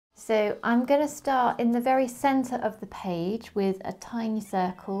So I'm going to start in the very centre of the page with a tiny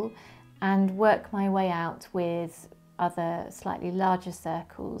circle and work my way out with other slightly larger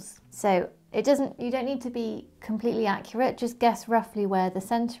circles. So you don't need to be completely accurate, just guess roughly where the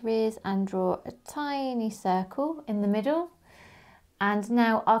centre is and draw a tiny circle in the middle. And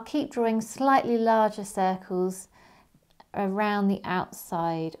now I'll keep drawing slightly larger circles around the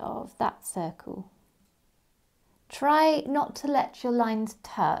outside of that circle. Try not to let your lines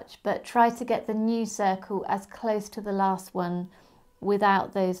touch, but try to get the new circle as close to the last one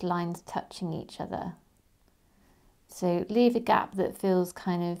without those lines touching each other. So leave a gap that feels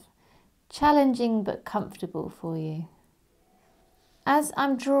kind of challenging but comfortable for you. As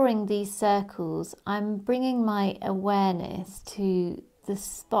I'm drawing these circles, I'm bringing my awareness to the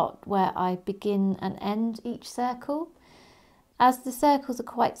spot where I begin and end each circle. As the circles are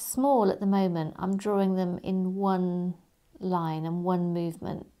quite small at the moment, I'm drawing them in one line and one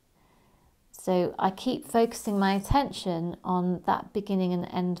movement. So I keep focusing my attention on that beginning and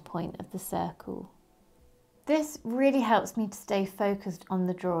end point of the circle. This really helps me to stay focused on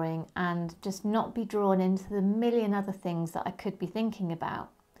the drawing and just not be drawn into the million other things that I could be thinking about.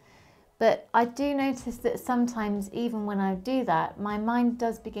 But I do notice that sometimes, even when I do that, my mind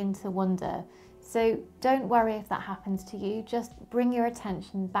does begin to wander. So don't worry if that happens to you, just bring your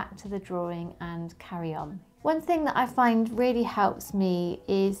attention back to the drawing and carry on. One thing that I find really helps me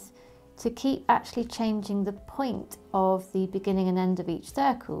is to keep actually changing the point of the beginning and end of each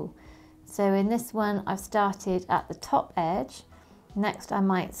circle. So in this one I've started at the top edge, next I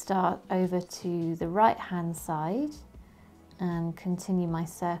might start over to the right hand side and continue my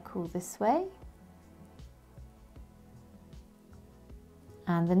circle this way.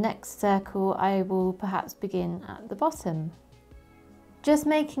 And the next circle I will perhaps begin at the bottom. Just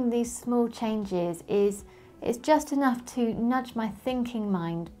making these small changes is just enough to nudge my thinking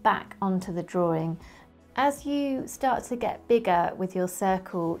mind back onto the drawing. As you start to get bigger with your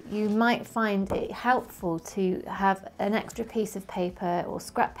circle, you might find it helpful to have an extra piece of paper or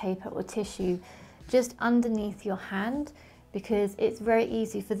scrap paper or tissue just underneath your hand, because it's very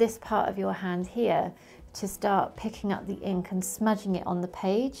easy for this part of your hand here to start picking up the ink and smudging it on the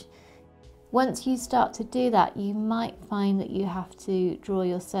page. Once you start to do that, you might find that you have to draw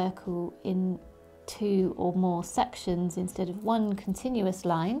your circle in 2 or more sections instead of one continuous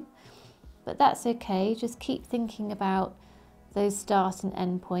line, but that's okay. Just keep thinking about those start and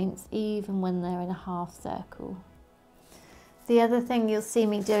end points even when they're in a half circle. The other thing you'll see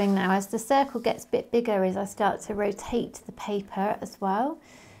me doing now as the circle gets a bit bigger is I start to rotate the paper as well.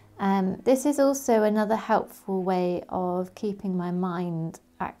 This is also another helpful way of keeping my mind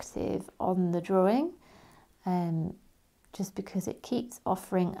active on the drawing, just because it keeps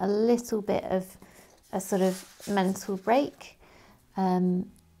offering a little bit of a sort of mental break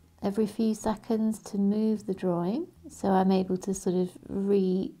every few seconds to move the drawing, so I'm able to sort of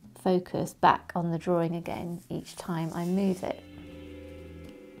refocus back on the drawing again each time I move it.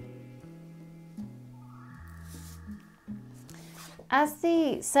 As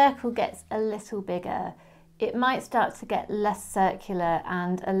the circle gets a little bigger, it might start to get less circular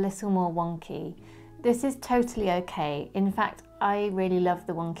and a little more wonky. This is totally okay. In fact, I really love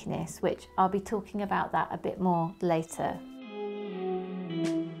the wonkiness, which I'll be talking about that a bit more later.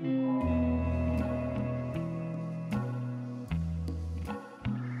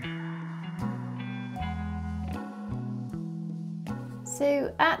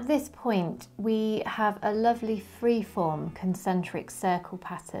 So at this point we have a lovely freeform concentric circle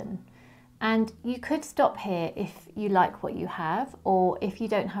pattern, and you could stop here if you like what you have or if you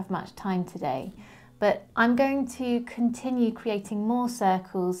don't have much time today, but I'm going to continue creating more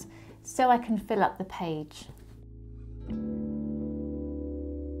circles so I can fill up the page.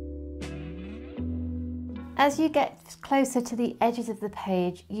 As you get closer to the edges of the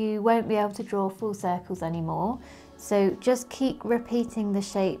page, you won't be able to draw full circles anymore. So just keep repeating the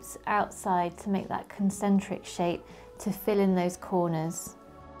shapes outside to make that concentric shape to fill in those corners.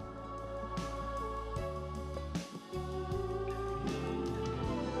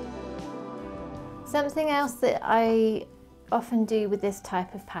 Something else that I often do with this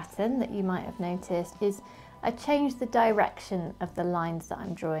type of pattern that you might have noticed is I change the direction of the lines that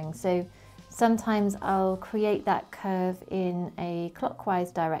I'm drawing. So sometimes I'll create that curve in a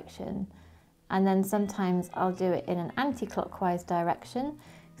clockwise direction, and then sometimes I'll do it in an anti-clockwise direction.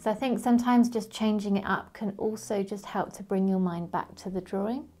 So I think sometimes just changing it up can also just help to bring your mind back to the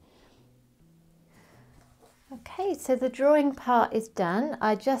drawing. Okay, so the drawing part is done.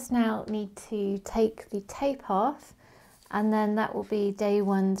 I just now need to take the tape off, and then that will be day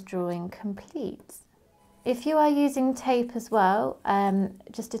one's drawing complete. If you are using tape as well,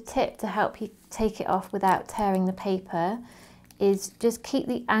 just a tip to help you take it off without tearing the paper is just keep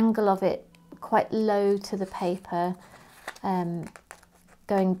the angle of it quite low to the paper,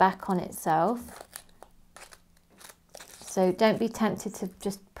 going back on itself. So don't be tempted to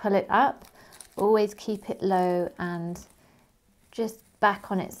just pull it up, always keep it low and just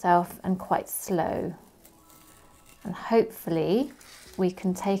back on itself and quite slow. And hopefully we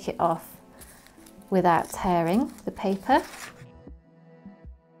can take it off without tearing the paper.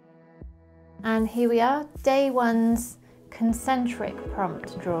 And here we are, day 1's concentric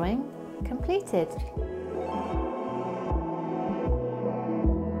prompt drawing completed.